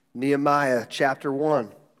Nehemiah chapter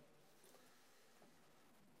 1.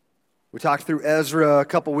 We talked through Ezra a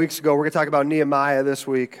couple weeks ago. We're going to talk about Nehemiah this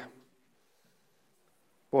week.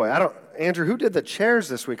 Boy, Andrew, who did the chairs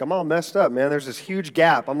this week? I'm all messed up, man. There's this huge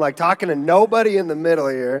gap. I'm like talking to nobody in the middle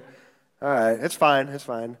here. All right, it's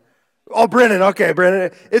fine. Oh, Brennan, okay,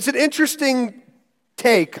 Brennan. It's an interesting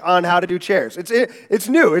take on how to do chairs. It's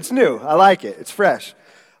new. I like it. It's fresh.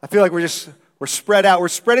 I feel like we're spread out. We're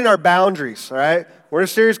spreading our boundaries, all right? We're in a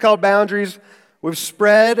series called Boundaries. We've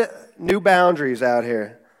spread new boundaries out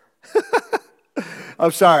here.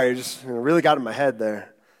 I'm sorry, just really got in my head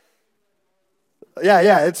there.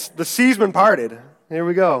 Yeah, it's the sea's been parted. Here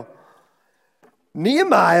we go.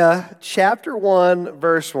 Nehemiah chapter 1,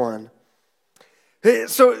 verse 1.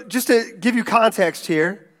 So just to give you context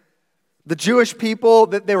here, the Jewish people,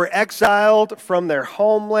 that they were exiled from their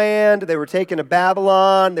homeland. They were taken to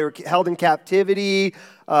Babylon. They were held in captivity.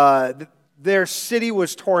 Their city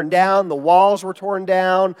was torn down. The walls were torn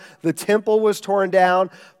down. The temple was torn down.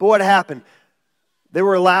 But what happened? They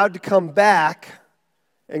were allowed to come back,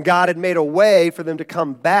 and God had made a way for them to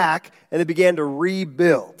come back, and they began to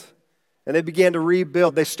rebuild.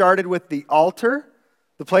 They started with the altar,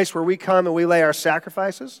 the place where we come and we lay our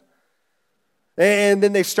sacrifices. And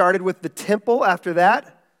then they started with the temple after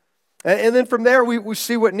that. And then from there, we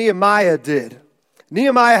see what Nehemiah did.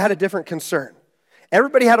 Nehemiah had a different concern.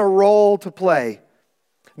 Everybody had a role to play.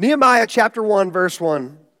 Nehemiah chapter 1, verse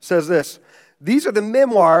 1 says this. These are the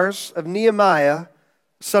memoirs of Nehemiah,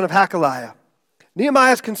 son of Hakaliah.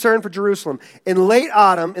 Nehemiah's concern for Jerusalem. In late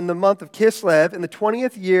autumn, in the month of Kislev, in the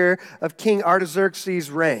 20th year of King Artaxerxes'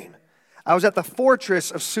 reign, I was at the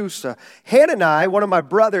fortress of Susa. Hanani, one of my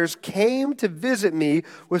brothers, came to visit me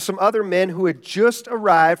with some other men who had just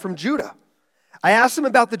arrived from Judah. I asked them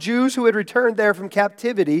about the Jews who had returned there from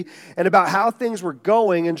captivity and about how things were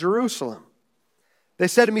going in Jerusalem. They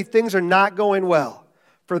said to me, things are not going well.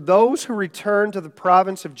 For those who return to the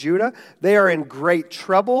province of Judah, they are in great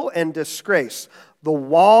trouble and disgrace. The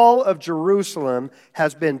wall of Jerusalem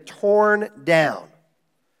has been torn down,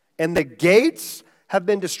 and the gates have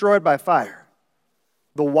been destroyed by fire.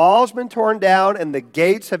 The wall's been torn down, and the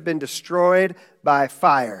gates have been destroyed by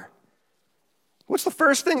fire. What's the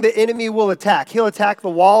first thing the enemy will attack? He'll attack the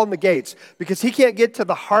wall and the gates because he can't get to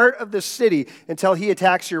the heart of the city until he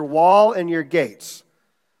attacks your wall and your gates.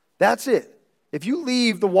 That's it. If you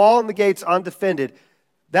leave the wall and the gates undefended,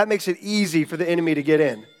 that makes it easy for the enemy to get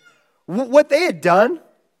in. What they had done,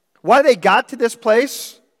 why they got to this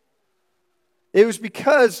place, it was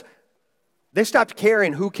because they stopped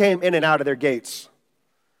caring who came in and out of their gates.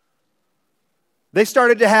 They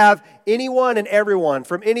started to have anyone and everyone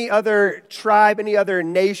from any other tribe, any other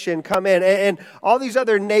nation come in. And all these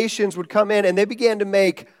other nations would come in, and they began to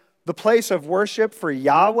make the place of worship for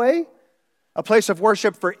Yahweh a place of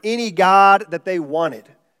worship for any god that they wanted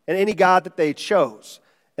and any god that they chose.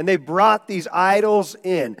 And they brought these idols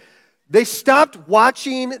in. They stopped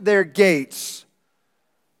watching their gates.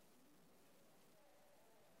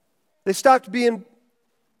 They stopped being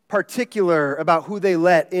particular about who they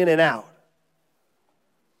let in and out.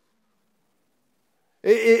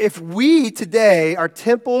 If we today are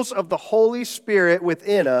temples of the Holy Spirit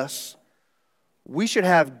within us, we should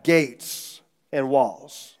have gates and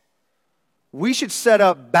walls. We should set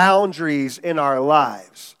up boundaries in our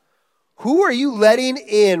lives. Who are you letting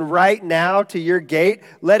in right now to your gate,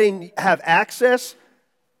 letting have access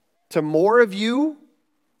to more of you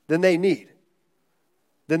than they need,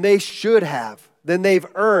 than they should have, than they've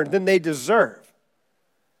earned, than they deserve?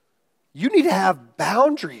 You need to have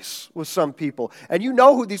boundaries with some people. And you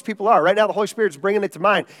know who these people are. Right now, the Holy Spirit's bringing it to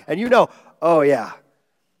mind. And you know, oh yeah,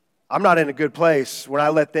 I'm not in a good place when I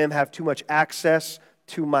let them have too much access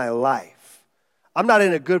to my life. I'm not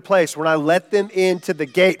in a good place when I let them into the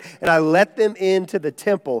gate and I let them into the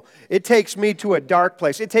temple. It takes me to a dark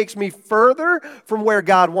place. It takes me further from where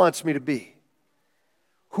God wants me to be.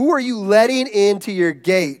 Who are you letting into your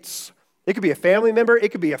gates? It could be a family member.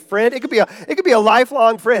 It could be a friend. It could be a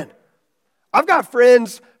lifelong friend. I've got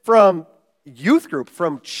friends from youth group,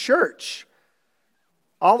 from church,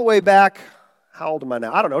 all the way back, how old am I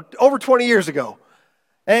now? I don't know, over 20 years ago.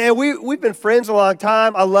 And we've been friends a long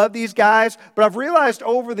time. I love these guys, but I've realized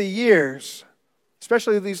over the years,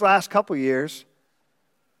 especially these last couple years,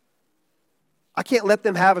 I can't let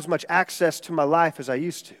them have as much access to my life as I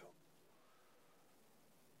used to.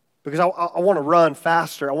 because I want to run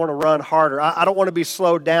faster. I want to run harder. I don't want to be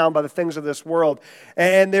slowed down by the things of this world.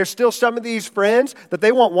 And there's still some of these friends that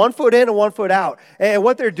they want one foot in and one foot out. And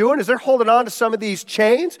what they're doing is they're holding on to some of these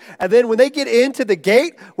chains. And then when they get into the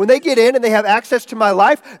gate, when they get in and they have access to my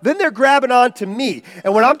life, then they're grabbing on to me.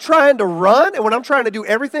 And when I'm trying to run and when I'm trying to do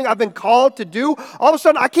everything I've been called to do, all of a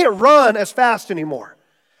sudden I can't run as fast anymore.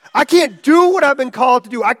 I can't do what I've been called to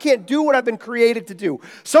do. I can't do what I've been created to do.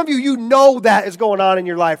 Some of you, you know that is going on in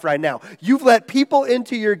your life right now. You've let people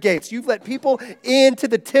into your gates. You've let people into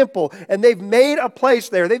the temple, and they've made a place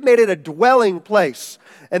there. They've made it a dwelling place.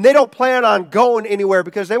 And they don't plan on going anywhere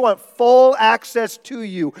because they want full access to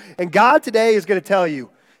you. And God today is going to tell you,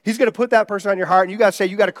 He's going to put that person on your heart, and you got to say,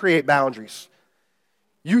 you got to create boundaries.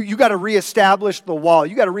 You got to reestablish the wall.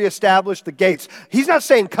 You got to reestablish the gates. He's not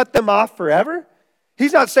saying cut them off forever.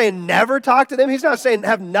 He's not saying never talk to them. He's not saying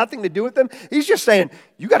have nothing to do with them. He's just saying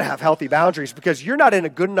you got to have healthy boundaries because you're not in a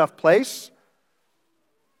good enough place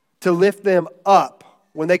to lift them up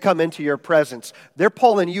when they come into your presence. They're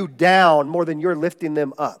pulling you down more than you're lifting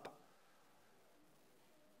them up.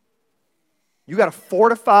 You got to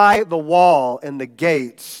fortify the wall and the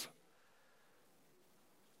gates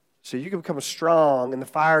so you can become strong and the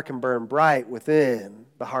fire can burn bright within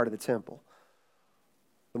the heart of the temple.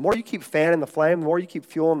 The more you keep fanning the flame, the more you keep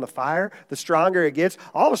fueling the fire, the stronger it gets.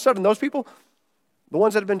 All of a sudden, those people, the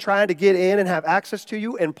ones that have been trying to get in and have access to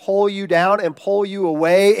you and pull you down and pull you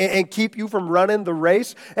away and keep you from running the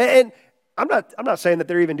race. And I'm not saying that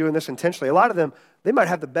they're even doing this intentionally. A lot of them, they might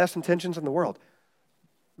have the best intentions in the world.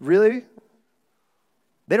 Really?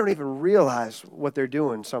 They don't even realize what they're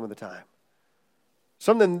doing some of the time.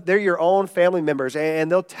 Some of them, they're your own family members,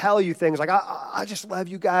 and they'll tell you things like, I just love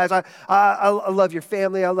you guys. I love your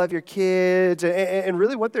family. I love your kids. And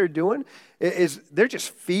really what they're doing is they're just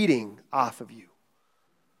feeding off of you.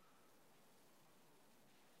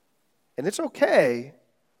 And it's okay,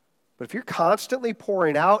 but if you're constantly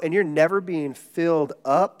pouring out and you're never being filled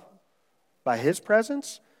up by His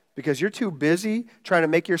presence because you're too busy trying to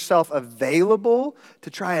make yourself available to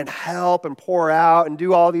try and help and pour out and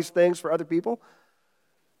do all these things for other people,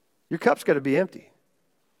 your cup's going to be empty.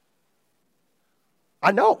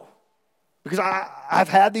 I know. Because I've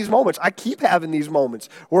had these moments. I keep having these moments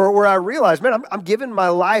where I realize, man, I'm giving my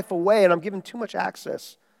life away and I'm giving too much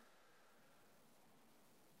access.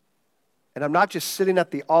 And I'm not just sitting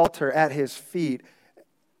at the altar at His feet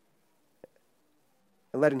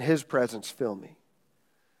and letting His presence fill me.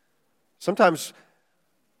 Sometimes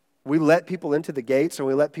we let people into the gates and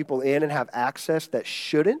we let people in and have access that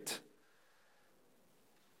shouldn't.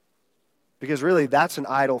 Because really, that's an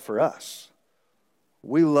idol for us.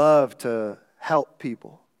 We love to help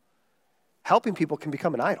people. Helping people can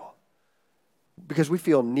become an idol. Because we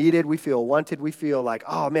feel needed, we feel wanted, we feel like,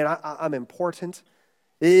 oh man, I'm important.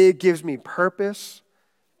 It gives me purpose.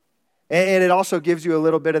 And it also gives you a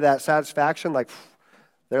little bit of that satisfaction, like,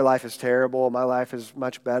 their life is terrible, my life is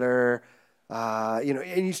much better.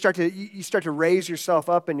 And you start to raise yourself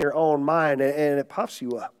up in your own mind, and it puffs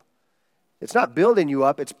you up. It's not building you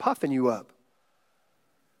up, it's puffing you up.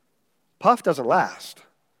 Puff doesn't last.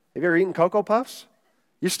 Have you ever eaten Cocoa Puffs?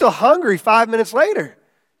 You're still hungry 5 minutes later.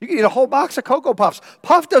 You can eat a whole box of Cocoa Puffs.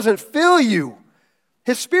 Puff doesn't fill you.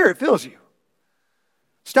 His Spirit fills you.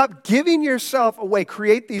 Stop giving yourself away.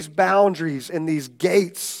 Create these boundaries and these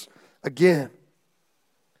gates again.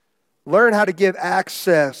 Learn how to give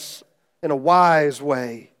access in a wise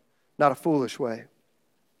way, not a foolish way.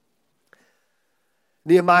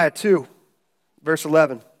 Nehemiah 2, verse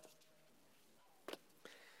 11.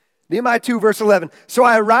 Nehemiah 2, verse 11. So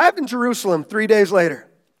I arrived in Jerusalem 3 days later.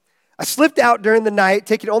 I slipped out during the night,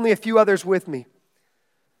 taking only a few others with me.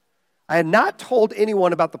 I had not told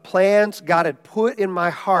anyone about the plans God had put in my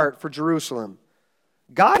heart for Jerusalem.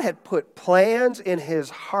 God had put plans in His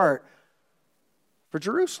heart for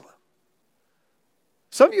Jerusalem.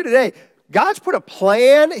 Some of you today, God's put a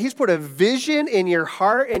plan, He's put a vision in your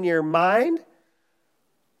heart and your mind.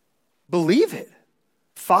 Believe it.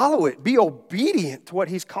 Follow it. Be obedient to what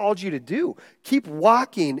He's called you to do. Keep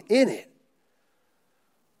walking in it.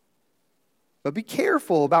 But be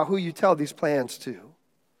careful about who you tell these plans to.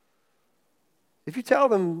 If you tell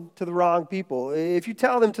them to the wrong people, if you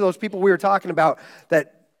tell them to those people we were talking about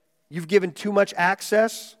that you've given too much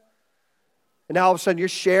access, and now all of a sudden you're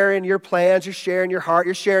sharing your plans, you're sharing your heart,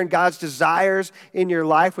 you're sharing God's desires in your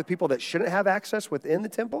life with people that shouldn't have access within the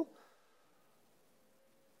temple,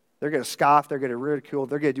 they're going to scoff, they're going to ridicule,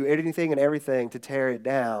 they're going to do anything and everything to tear it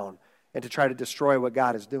down and to try to destroy what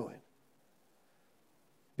God is doing.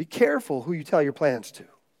 Be careful who you tell your plans to.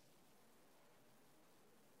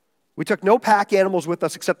 We took no pack animals with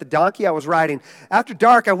us except the donkey I was riding. After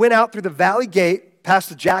dark, I went out through the valley gate, past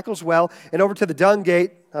the jackal's well, and over to the dung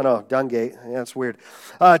gate. Oh no, dung gate. Yeah, that's weird.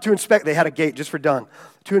 To inspect, they had a gate just for dung.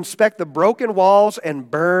 To inspect the broken walls and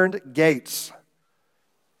burned gates.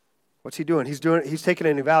 What's he doing? He's taking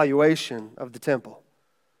an evaluation of the temple.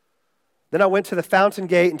 Then I went to the fountain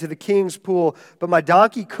gate and to the king's pool, but my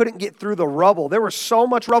donkey couldn't get through the rubble. There was so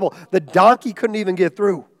much rubble, the donkey couldn't even get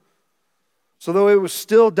through. So though it was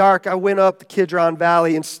still dark, I went up the Kidron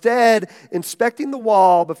Valley, instead inspecting the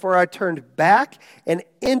wall before I turned back and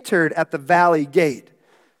entered at the valley gate.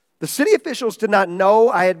 The city officials did not know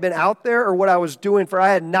I had been out there or what I was doing, for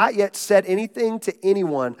I had not yet said anything to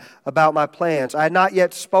anyone about my plans. I had not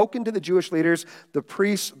yet spoken to the Jewish leaders, the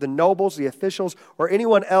priests, the nobles, the officials, or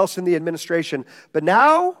anyone else in the administration. But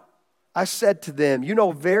now I said to them, you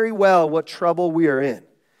know very well what trouble we are in.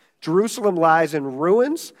 Jerusalem lies in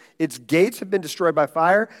ruins. Its gates have been destroyed by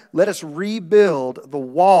fire. Let us rebuild the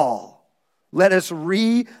wall. Let us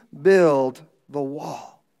rebuild the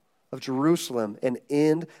wall of Jerusalem and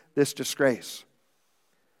end this disgrace.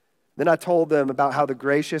 Then I told them about how the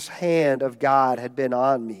gracious hand of God had been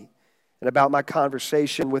on me and about my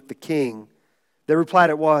conversation with the king. They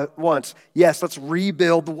replied at once, yes, let's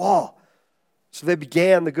rebuild the wall. So they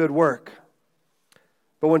began the good work.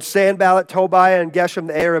 But when Sanballat, Tobiah, and Geshem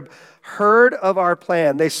the Arab heard of our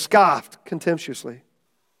plan, they scoffed contemptuously.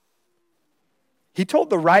 He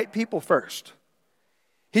told the right people first.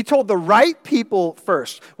 He told the right people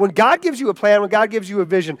first. When God gives you a plan, when God gives you a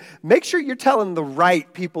vision, make sure you're telling the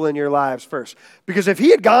right people in your lives first. Because if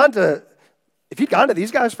he'd gone to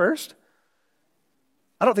these guys first,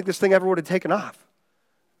 I don't think this thing ever would have taken off.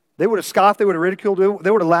 They would have scoffed, they would have ridiculed,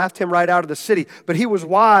 they would have laughed him right out of the city. But he was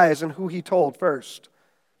wise in who he told first.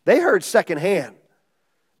 They heard secondhand.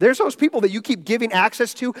 There's those people that you keep giving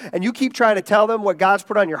access to and you keep trying to tell them what God's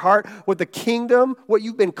put on your heart, what the kingdom, what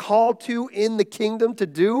you've been called to in the kingdom to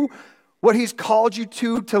do, what he's called you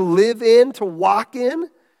to live in, to walk in.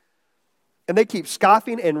 And they keep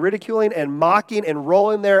scoffing and ridiculing and mocking and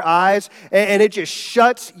rolling their eyes, and it just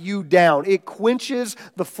shuts you down. It quenches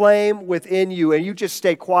the flame within you, and you just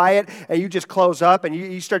stay quiet and you just close up and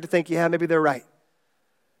you start to think, yeah, maybe they're right.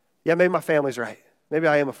 Yeah, maybe my family's right. Maybe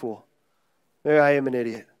I am a fool. Maybe I am an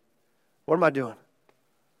idiot. What am I doing?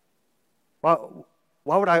 Why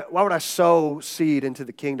would I sow seed into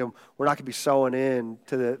the kingdom when I could be sowing in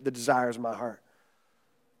to the desires of my heart?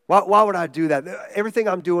 Why would I do that? Everything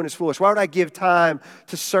I'm doing is foolish. Why would I give time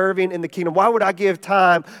to serving in the kingdom? Why would I give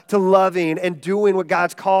time to loving and doing what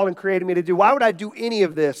God's called and created me to do? Why would I do any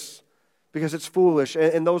of this? Because it's foolish,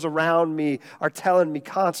 and those around me are telling me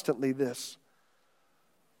constantly this.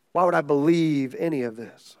 Why would I believe any of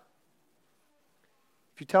this?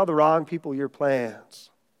 If you tell the wrong people your plans,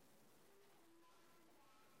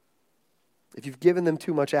 if you've given them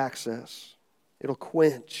too much access, it'll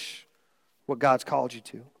quench what God's called you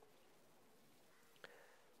to.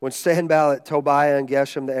 When Sanballat, Tobiah, and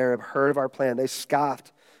Geshem the Arab heard of our plan, they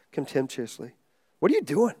scoffed contemptuously. What are you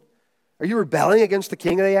doing? Are you rebelling against the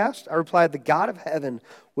king, they asked? I replied, the God of heaven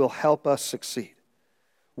will help us succeed.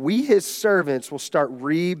 We, his servants, will start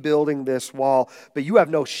rebuilding this wall, but you have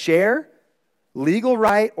no share, legal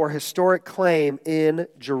right, or historic claim in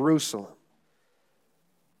Jerusalem.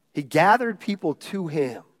 He gathered people to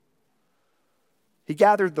him. He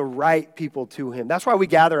gathered the right people to him. That's why we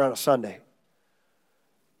gather on a Sunday.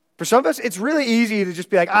 For some of us, it's really easy to just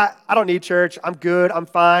be like, I don't need church. I'm good. I'm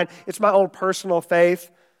fine. It's my own personal faith.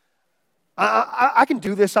 I can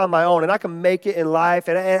do this on my own, and I can make it in life,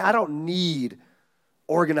 and I don't need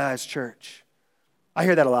organized church. I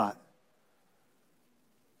hear that a lot.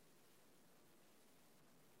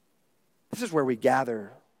 This is where we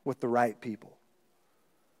gather with the right people.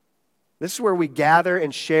 This is where we gather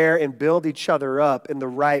and share and build each other up in the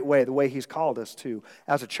right way, the way he's called us to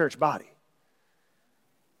as a church body.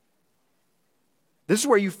 This is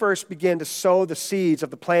where you first begin to sow the seeds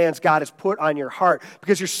of the plans God has put on your heart,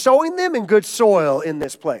 because you're sowing them in good soil in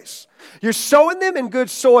this place. You're sowing them in good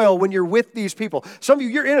soil when you're with these people. Some of you,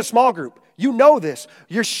 you're in a small group. You know this.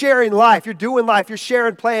 You're sharing life. You're doing life. You're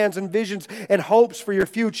sharing plans and visions and hopes for your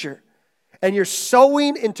future. And you're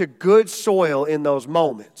sowing into good soil in those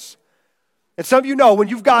moments. And some of you know when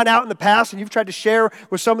you've gone out in the past and you've tried to share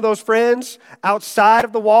with some of those friends outside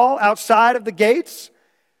of the wall, outside of the gates,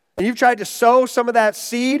 and you've tried to sow some of that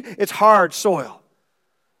seed, it's hard soil.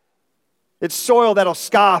 It's soil that'll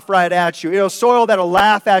scoff right at you. It's soil that'll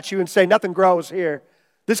laugh at you and say, nothing grows here.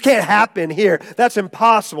 This can't happen here. That's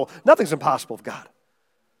impossible. Nothing's impossible with God.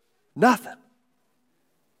 Nothing.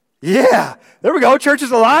 Yeah, there we go. Church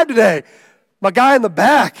is alive today. My guy in the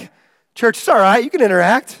back. Church, it's all right. You can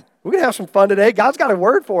interact. We're going to have some fun today. God's got a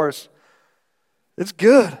word for us. It's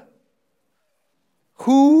good.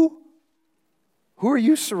 Who are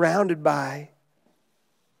you surrounded by?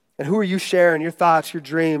 And who are you sharing your thoughts, your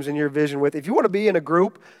dreams, and your vision with? If you want to be in a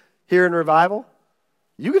group here in Revival,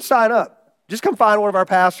 you can sign up. Just come find one of our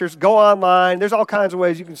pastors. Go online. There's all kinds of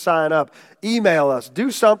ways you can sign up. Email us.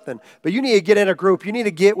 Do something. But you need to get in a group. You need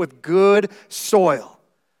to get with good soil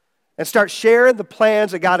and start sharing the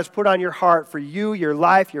plans that God has put on your heart for you, your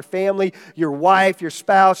life, your family, your wife, your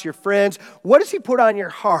spouse, your friends. What has He put on your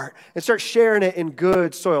heart? And start sharing it in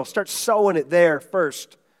good soil. Start sowing it there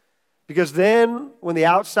first. Because then when the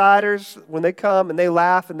outsiders, when they come and they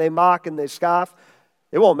laugh and they mock and they scoff,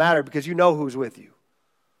 it won't matter because you know who's with you.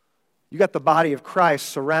 You got the body of Christ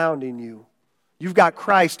surrounding you. You've got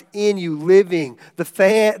Christ in you living. The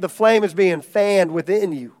flame is being fanned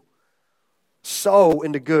within you. Sow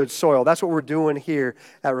into good soil. That's what we're doing here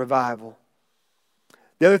at Revival.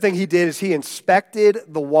 The other thing he did is he inspected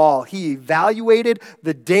the wall. He evaluated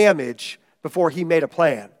the damage before he made a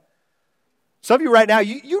plan. Some of you right now,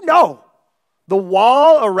 you know the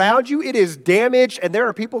wall around you, it is damaged and there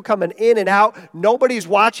are people coming in and out. Nobody's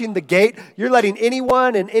watching the gate. You're letting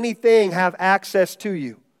anyone and anything have access to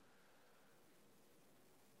you.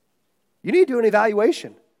 You need to do an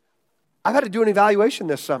evaluation. I've had to do an evaluation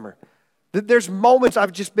this summer. There's moments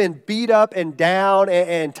I've just been beat up and down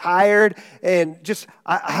and tired and just,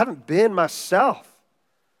 I haven't been myself.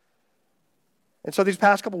 And so these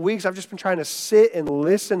past couple weeks, I've just been trying to sit and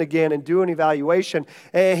listen again and do an evaluation.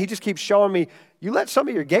 And he just keeps showing me, you let some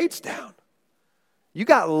of your gates down. You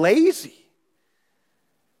got lazy.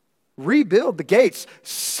 Rebuild the gates.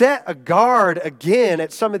 Set a guard again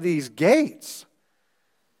at some of these gates.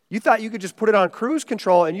 You thought you could just put it on cruise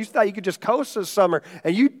control and you thought you could just coast this summer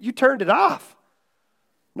and you turned it off.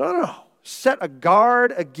 No. Set a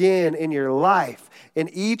guard again in your life in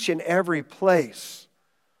each and every place.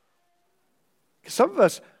 Some of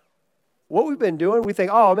us, what we've been doing, we think,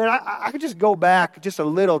 oh man, I could just go back just a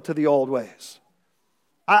little to the old ways.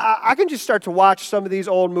 I can just start to watch some of these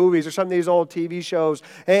old movies or some of these old TV shows,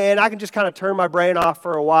 and I can just kind of turn my brain off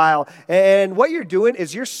for a while. And what you're doing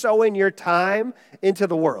is you're sowing your time into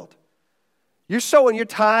the world. You're sowing your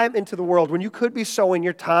time into the world when you could be sowing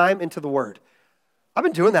your time into the Word. I've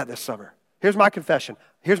been doing that this summer. Here's my confession.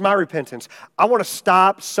 Here's my repentance. I want to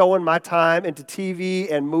stop sowing my time into TV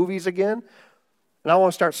and movies again. And I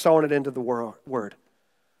want to start sowing it into the Word.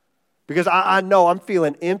 Because I know I'm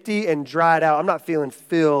feeling empty and dried out. I'm not feeling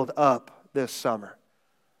filled up this summer.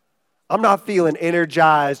 I'm not feeling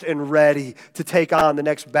energized and ready to take on the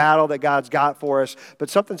next battle that God's got for us. But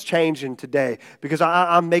something's changing today. Because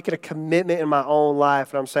I'm making a commitment in my own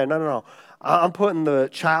life. And I'm saying, no. I'm putting the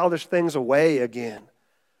childish things away again.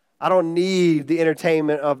 I don't need the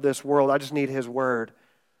entertainment of this world. I just need His Word.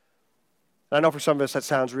 And I know for some of us that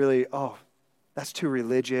sounds really, that's too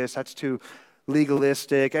religious. That's too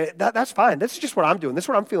legalistic. That's fine. This is just what I'm doing. This is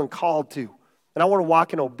what I'm feeling called to. And I want to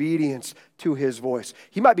walk in obedience to His voice.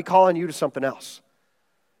 He might be calling you to something else.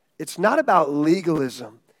 It's not about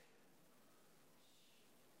legalism.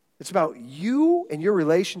 It's about you and your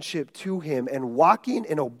relationship to Him and walking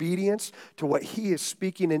in obedience to what He is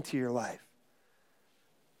speaking into your life.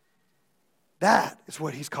 That is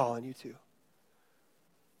what He's calling you to.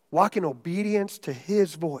 Walk in obedience to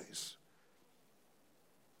His voice.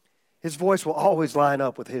 His voice will always line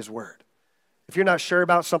up with His Word. If you're not sure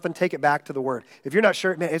about something, take it back to the Word. If you're not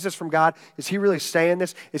sure, man, is this from God? Is He really saying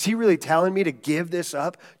this? Is He really telling me to give this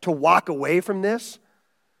up, to walk away from this?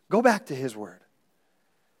 Go back to His Word.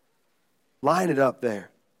 Line it up there.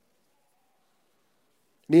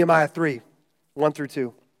 Nehemiah 3,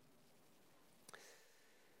 1-2.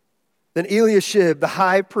 Then Eliashib, the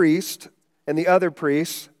high priest, and the other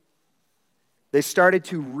priests, they started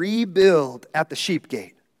to rebuild at the sheep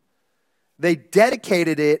gate. They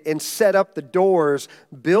dedicated it and set up the doors,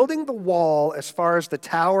 building the wall as far as the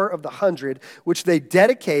Tower of the 100, which they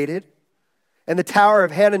dedicated, and the Tower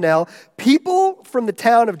of Hananel. People from the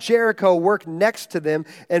town of Jericho worked next to them,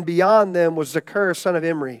 and beyond them was Zakur, son of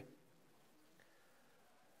Imri.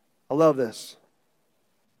 I love this.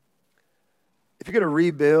 If you're going to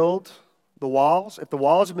rebuild the walls, if the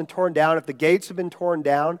walls have been torn down, if the gates have been torn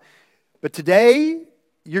down, but today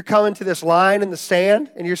you're coming to this line in the sand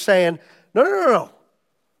and you're saying, no.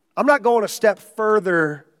 I'm not going a step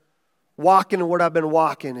further walking in what I've been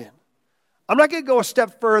walking in. I'm not going to go a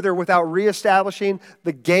step further without reestablishing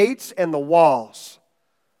the gates and the walls.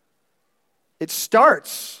 It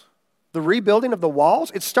starts, the rebuilding of the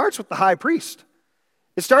walls, it starts with the high priest.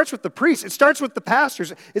 It starts with the priests. It starts with the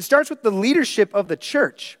pastors. It starts with the leadership of the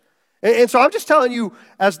church. And so I'm just telling you,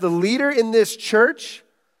 as the leader in this church,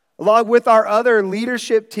 along with our other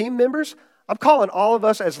leadership team members, I'm calling all of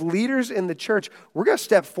us as leaders in the church, we're going to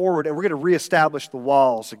step forward and we're going to reestablish the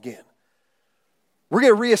walls again. We're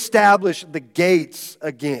going to reestablish the gates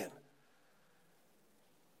again.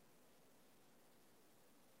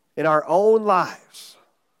 In our own lives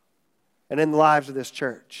and in the lives of this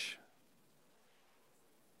church.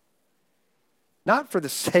 Not for the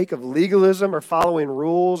sake of legalism or following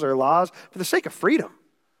rules or laws, for the sake of freedom.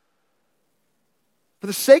 For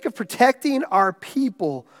the sake of protecting our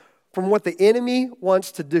people from what the enemy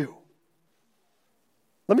wants to do.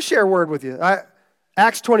 Let me share a word with you.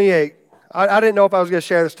 Acts 28. I didn't know if I was going to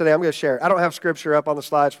share this today. I'm going to share it. I don't have scripture up on the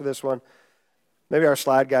slides for this one. Maybe our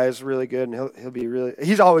slide guy is really good and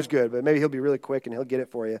he's always good, but maybe he'll be really quick and he'll get it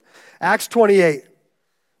for you. Acts 28.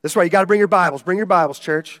 This is why you got to bring your Bibles. Bring your Bibles,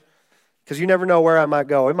 church, because you never know where I might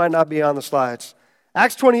go. It might not be on the slides.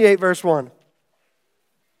 Acts 28, verse 1.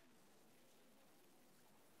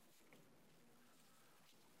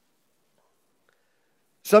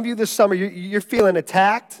 Some of you this summer, you're feeling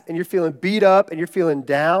attacked and you're feeling beat up and you're feeling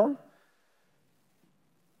down.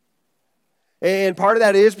 And part of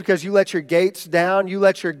that is because you let your gates down, you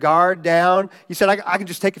let your guard down. You said, I can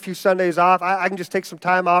just take a few Sundays off. I can just take some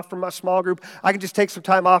time off from my small group. I can just take some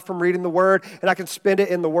time off from reading the Word, and I can spend it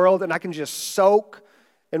in the world, and I can just soak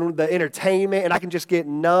in the entertainment, and I can just get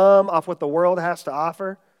numb off what the world has to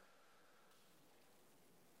offer.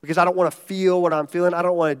 Because I don't want to feel what I'm feeling. I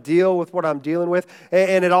don't want to deal with what I'm dealing with.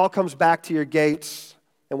 And it all comes back to your gates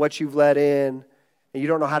and what you've let in. And you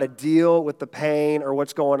don't know how to deal with the pain or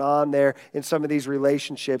what's going on there in some of these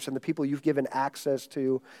relationships and the people you've given access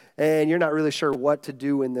to. And you're not really sure what to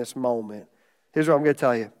do in this moment. Here's what I'm going to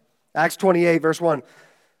tell you. Acts 28, verse 1.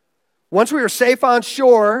 Once we were safe on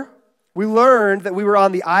shore, we learned that we were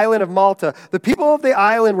on the island of Malta. The people of the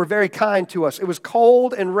island were very kind to us. It was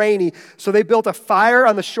cold and rainy, so they built a fire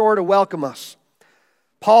on the shore to welcome us.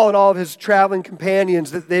 Paul and all of his traveling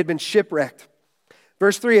companions, they had been shipwrecked.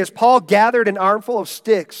 Verse 3, as Paul gathered an armful of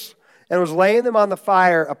sticks and was laying them on the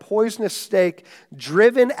fire, a poisonous snake,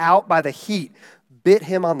 driven out by the heat, bit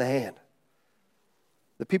him on the hand.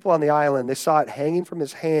 The people on the island, they saw it hanging from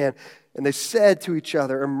his hand, and they said to each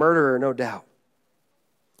other, a murderer, no doubt.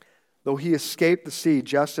 Though he escaped the sea,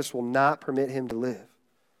 justice will not permit him to live.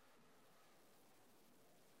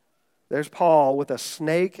 There's Paul with a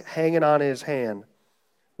snake hanging on his hand.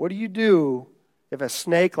 What do you do if a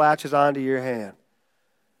snake latches onto your hand?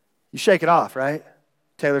 You shake it off, right?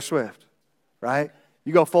 Taylor Swift, right?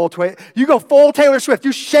 You go full Taylor Swift.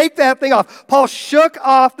 You shake that thing off. Paul shook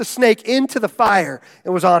off the snake into the fire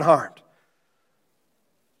and was unharmed.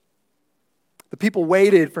 The people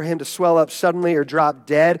waited for him to swell up suddenly or drop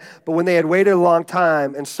dead, but when they had waited a long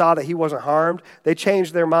time and saw that he wasn't harmed, they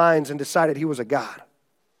changed their minds and decided he was a god.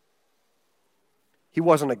 He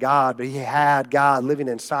wasn't a god, but he had God living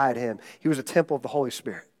inside him. He was a temple of the Holy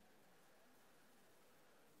Spirit.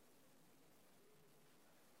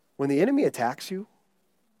 When the enemy attacks you,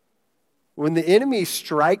 when the enemy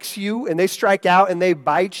strikes you and they strike out and they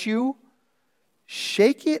bite you,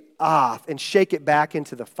 shake it off and shake it back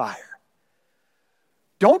into the fire.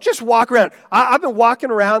 Don't just walk around. I've been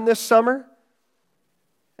walking around this summer,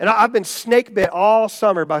 and I've been snake bit all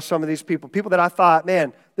summer by some of these people. People that I thought,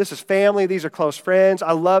 man, this is family. These are close friends.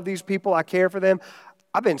 I love these people. I care for them.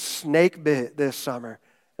 I've been snake bit this summer,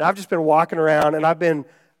 and I've just been walking around, and I've been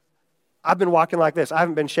walking like this. I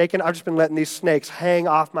haven't been shaking. I've just been letting these snakes hang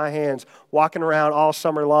off my hands, walking around all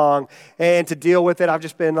summer long. And to deal with it, I've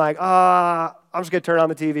just been like, I'm just going to turn on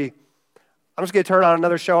the TV. I'm just going to turn on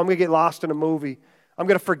another show. I'm going to get lost in a movie. I'm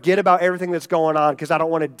going to forget about everything that's going on because I don't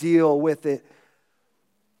want to deal with it.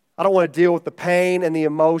 I don't want to deal with the pain and the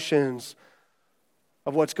emotions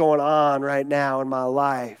of what's going on right now in my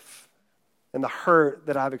life and the hurt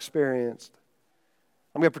that I've experienced.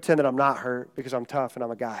 I'm going to pretend that I'm not hurt because I'm tough and I'm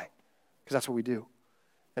a guy, because that's what we do.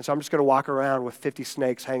 And so I'm just going to walk around with 50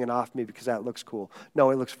 snakes hanging off me because that looks cool. No,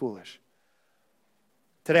 it looks foolish.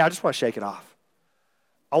 Today, I just want to shake it off.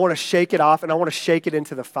 I want to shake it off, and I want to shake it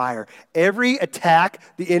into the fire. Every attack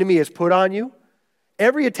the enemy has put on you,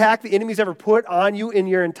 every attack the enemy's ever put on you in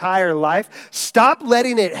your entire life, stop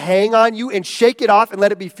letting it hang on you and shake it off and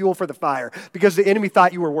let it be fuel for the fire, because the enemy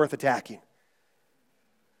thought you were worth attacking.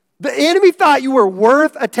 The enemy thought you were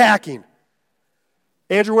worth attacking.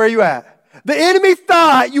 Andrew, where are you at? The enemy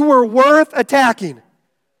thought you were worth attacking.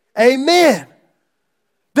 Amen.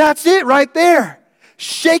 That's it right there.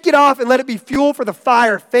 Shake it off and let it be fuel for the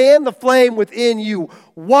fire. Fan the flame within you.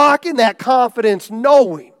 Walk in that confidence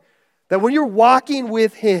knowing that when you're walking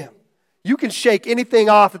with Him, You can shake anything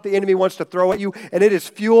off that the enemy wants to throw at you, and it is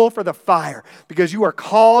fuel for the fire because you are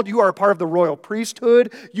called, you are a part of the royal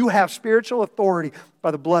priesthood, you have spiritual authority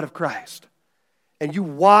by the blood of Christ. And you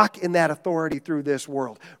walk in that authority through this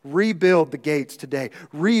world. Rebuild the gates today.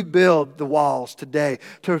 Rebuild the walls today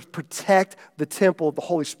to protect the temple of the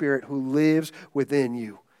Holy Spirit who lives within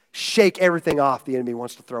you. Shake everything off the enemy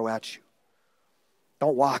wants to throw at you.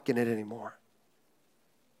 Don't walk in it anymore.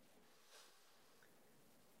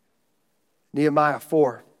 Nehemiah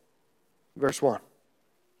 4, verse 1.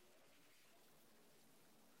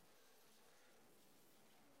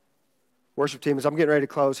 Worship team, as I'm getting ready to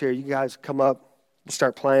close here, you guys come up and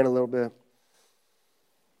start playing a little bit.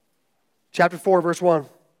 Chapter 4, verse 1.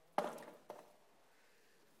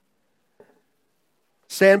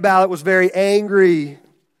 Sanballat was very angry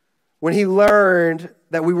when he learned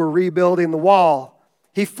that we were rebuilding the wall.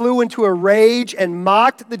 He flew into a rage and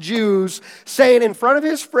mocked the Jews, saying in front of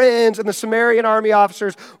his friends and the Samaritan army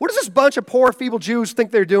officers, "What does this bunch of poor, feeble Jews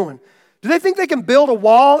think they're doing? Do they think they can build a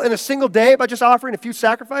wall in a single day by just offering a few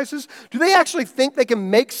sacrifices? Do they actually think they can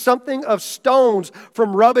make something of stones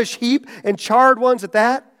from rubbish heap and charred ones at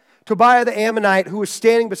that?" Tobiah the Ammonite, who was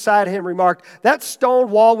standing beside him, remarked, "That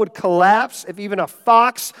stone wall would collapse if even a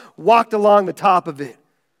fox walked along the top of it."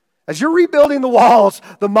 As you're rebuilding the walls,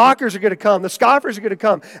 the mockers are going to come. The scoffers are going to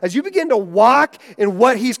come. As you begin to walk in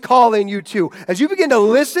what He's calling you to, as you begin to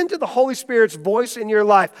listen to the Holy Spirit's voice in your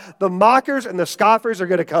life, the mockers and the scoffers are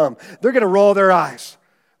going to come. They're going to roll their eyes.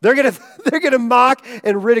 They're going to mock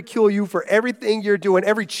and ridicule you for everything you're doing,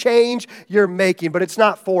 every change you're making, but it's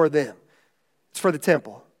not for them. It's for the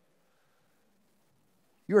temple.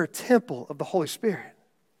 You're a temple of the Holy Spirit.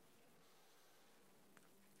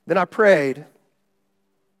 Then I prayed,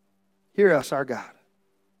 "Hear us, our God,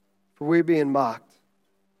 for we're being mocked.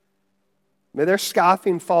 May their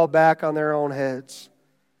scoffing fall back on their own heads,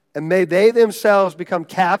 and may they themselves become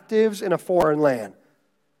captives in a foreign land.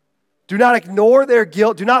 Do not ignore their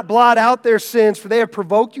guilt. Do not blot out their sins, for they have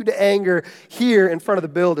provoked you to anger here in front of the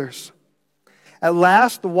builders." At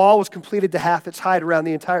last, the wall was completed to half its height around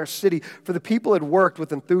the entire city, for the people had worked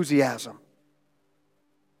with enthusiasm.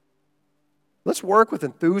 Let's work with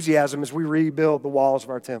enthusiasm as we rebuild the walls of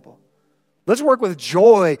our temple. Let's work with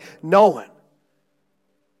joy, knowing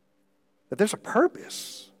that there's a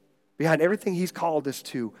purpose behind everything He's called us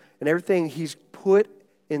to and everything He's put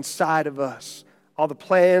inside of us, all the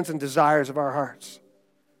plans and desires of our hearts.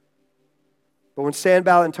 But when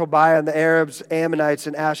Sanballat and Tobiah and the Arabs, Ammonites,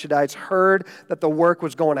 and Ashdodites heard that the work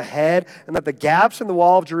was going ahead and that the gaps in the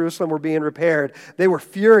wall of Jerusalem were being repaired, they were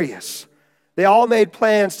furious. They all made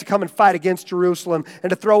plans to come and fight against Jerusalem and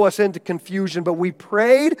to throw us into confusion. But we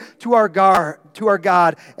prayed to our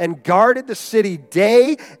God and guarded the city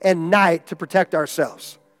day and night to protect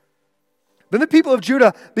ourselves. Then the people of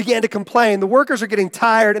Judah began to complain. "The workers are getting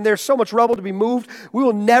tired and there's so much rubble to be moved. We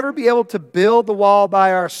will never be able to build the wall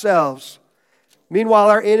by ourselves." Meanwhile,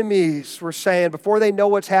 our enemies were saying, "Before they know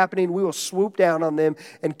what's happening, we will swoop down on them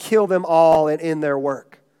and kill them all and end their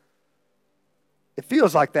work." It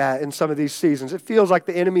feels like that in some of these seasons. It feels like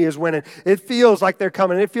the enemy is winning. It feels like they're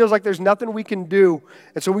coming. It feels like there's nothing we can do.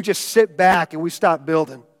 And so we just sit back and we stop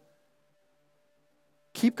building.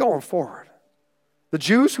 Keep going forward. The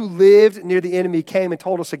Jews who lived near the enemy came and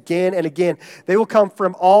told us again and again, they will come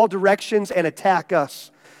from all directions and attack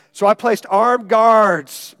us. So I placed armed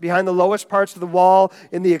guards behind the lowest parts of the wall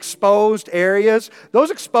in the exposed areas.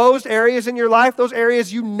 Those exposed areas in your life, those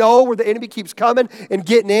areas you know where the enemy keeps coming and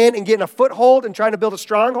getting in and getting a foothold and trying to build a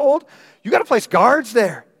stronghold, you got to place guards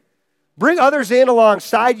there. Bring others in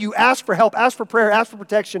alongside you. Ask for help, ask for prayer, ask for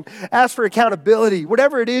protection, ask for accountability,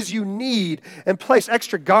 whatever it is you need, and place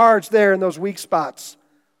extra guards there in those weak spots.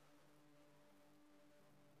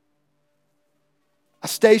 I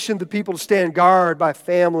stationed the people to stand guard by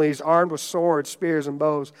families armed with swords, spears, and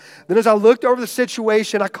bows. Then as I looked over the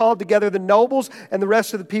situation, I called together the nobles and the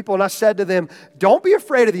rest of the people, and I said to them, "Don't be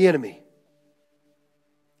afraid of the enemy."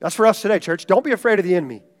 That's for us today, church. Don't be afraid of the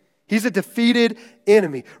enemy. He's a defeated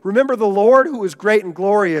enemy. Remember the Lord who is great and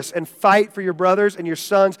glorious, and fight for your brothers and your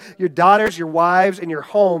sons, your daughters, your wives, and your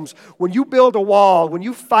homes. When you build a wall, when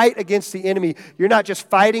you fight against the enemy, you're not just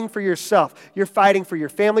fighting for yourself. You're fighting for your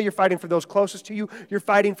family. You're fighting for those closest to you. You're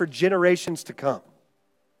fighting for generations to come.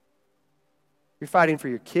 You're fighting for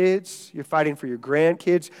your kids. You're fighting for your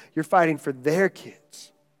grandkids. You're fighting for their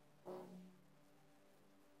kids.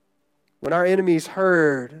 When our enemies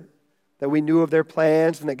heard that we knew of their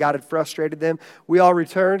plans and that God had frustrated them, we all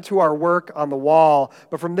returned to our work on the wall.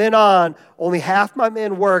 But from then on, only half my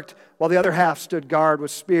men worked, while the other half stood guard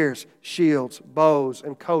with spears, shields, bows,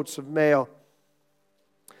 and coats of mail.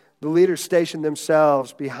 The leaders stationed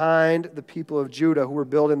themselves behind the people of Judah who were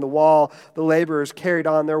building the wall. The laborers carried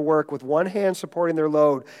on their work with one hand supporting their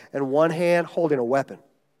load and one hand holding a weapon.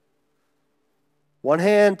 One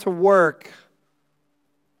hand to work,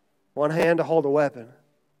 one hand to hold a weapon.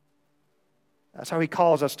 That's how he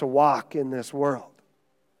calls us to walk in this world.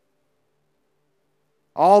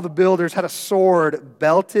 All the builders had a sword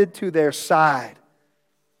belted to their side.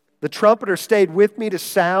 The trumpeter stayed with me to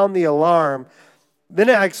sound the alarm. Then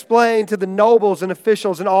I explained to the nobles and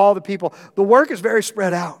officials and all the people, the work is very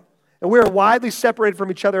spread out, and we are widely separated from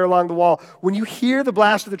each other along the wall. When you hear the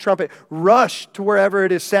blast of the trumpet, rush to wherever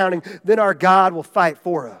it is sounding, then our God will fight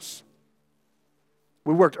for us.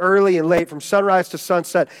 We worked early and late, from sunrise to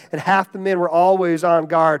sunset, and half the men were always on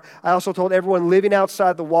guard. I also told everyone living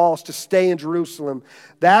outside the walls to stay in Jerusalem.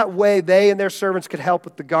 That way they and their servants could help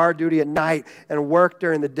with the guard duty at night and work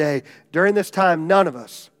during the day. During this time, none of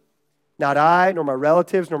us, not I, nor my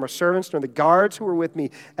relatives, nor my servants, nor the guards who were with me,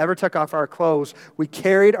 ever took off our clothes. We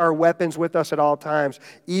carried our weapons with us at all times.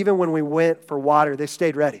 Even when we went for water, they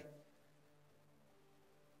stayed ready.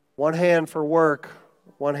 One hand for work,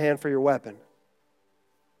 one hand for your weapon.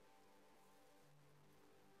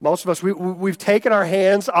 Most of us, we've taken our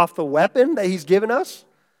hands off the weapon that he's given us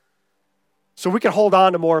so we can hold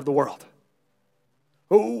on to more of the world.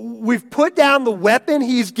 We've put down the weapon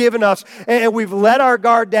he's given us, and we've let our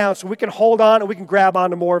guard down so we can hold on and we can grab on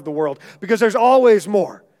to more of the world, because there's always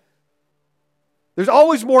more. There's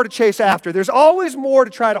always more to chase after. There's always more to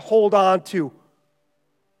try to hold on to.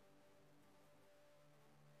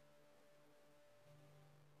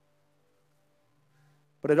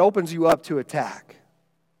 But it opens you up to attack.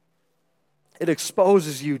 It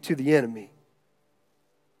exposes you to the enemy.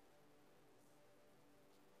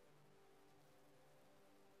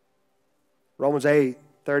 Romans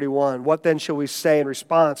 8:31. What then shall we say in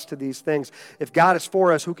response to these things? If God is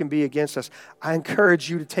for us, who can be against us? I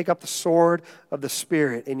encourage you to take up the sword of the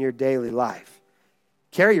Spirit in your daily life.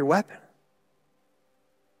 Carry your weapon.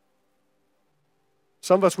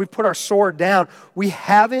 Some of us, we've put our sword down. We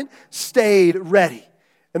haven't stayed ready.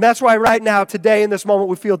 And that's why right now, today, in this moment,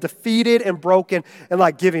 we feel defeated and broken and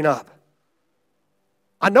like giving up.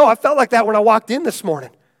 I know I felt like that when I walked in this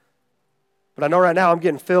morning. But I know right now I'm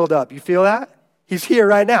getting filled up. You feel that? He's here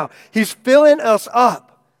right now. He's filling us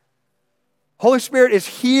up. Holy Spirit is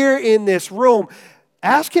here in this room.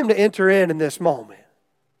 Ask him to enter in this moment.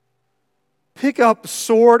 Pick up the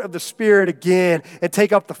sword of the Spirit again and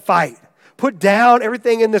take up the fight. Put down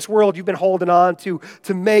everything in this world you've been holding on to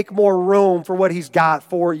make more room for what he's got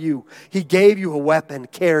for you. He gave you a weapon.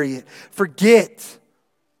 Carry it. Forget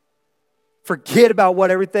about what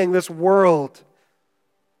everything this world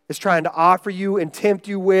is trying to offer you and tempt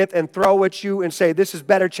you with and throw at you and say, this is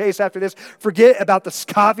better, chase after this. Forget about the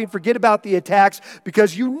scoffing. Forget about the attacks,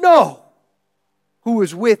 because you know who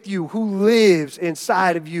is with you, who lives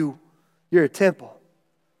inside of you. You're a temple.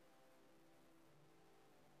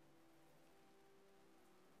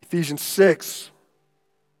 Ephesians 6,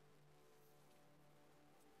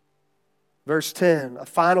 verse 10, a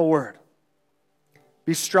final word.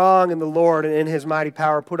 Be strong in the Lord and in his mighty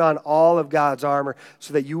power. Put on all of God's armor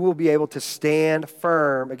so that you will be able to stand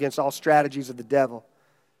firm against all strategies of the devil.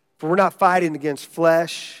 For we're not fighting against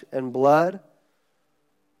flesh and blood,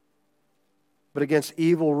 but against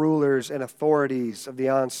evil rulers and authorities of the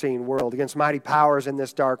unseen world, against mighty powers in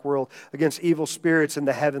this dark world, against evil spirits in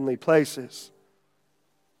the heavenly places.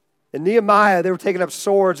 In Nehemiah, they were taking up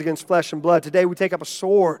swords against flesh and blood. Today, we take up a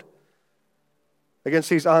sword against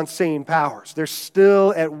these unseen powers. They're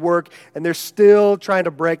still at work, and they're still trying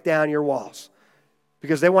to break down your walls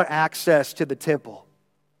because they want access to the temple.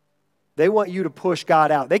 They want you to push God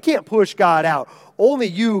out. They can't push God out. Only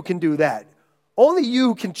you can do that. Only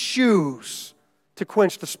you can choose to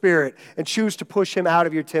quench the Spirit and choose to push him out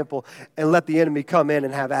of your temple and let the enemy come in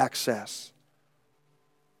and have access.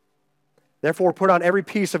 Therefore, put on every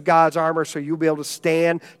piece of God's armor so you'll be able to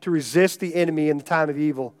stand to resist the enemy in the time of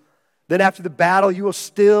evil. Then after the battle, you will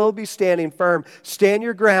still be standing firm. Stand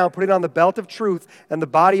your ground, putting on the belt of truth and the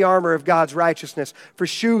body armor of God's righteousness. For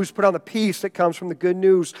shoes, put on the peace that comes from the good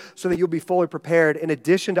news so that you'll be fully prepared. In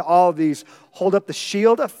addition to all of these, hold up the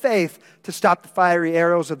shield of faith to stop the fiery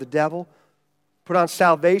arrows of the devil. Put on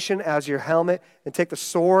salvation as your helmet and take the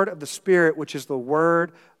sword of the Spirit, which is the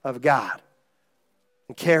word of God,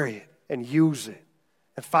 and carry it and use it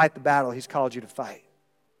and fight the battle he's called you to fight.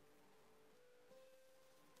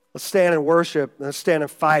 Let's stand and worship, and let's stand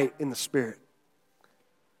and fight in the Spirit.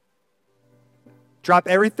 Drop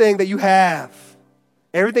everything that you have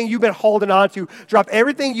Everything you've been holding on to, drop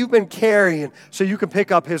everything you've been carrying so you can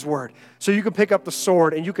pick up his word, so you can pick up the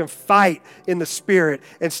sword and you can fight in the spirit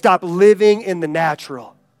and stop living in the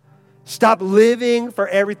natural. Stop living for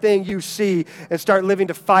everything you see and start living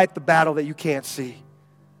to fight the battle that you can't see.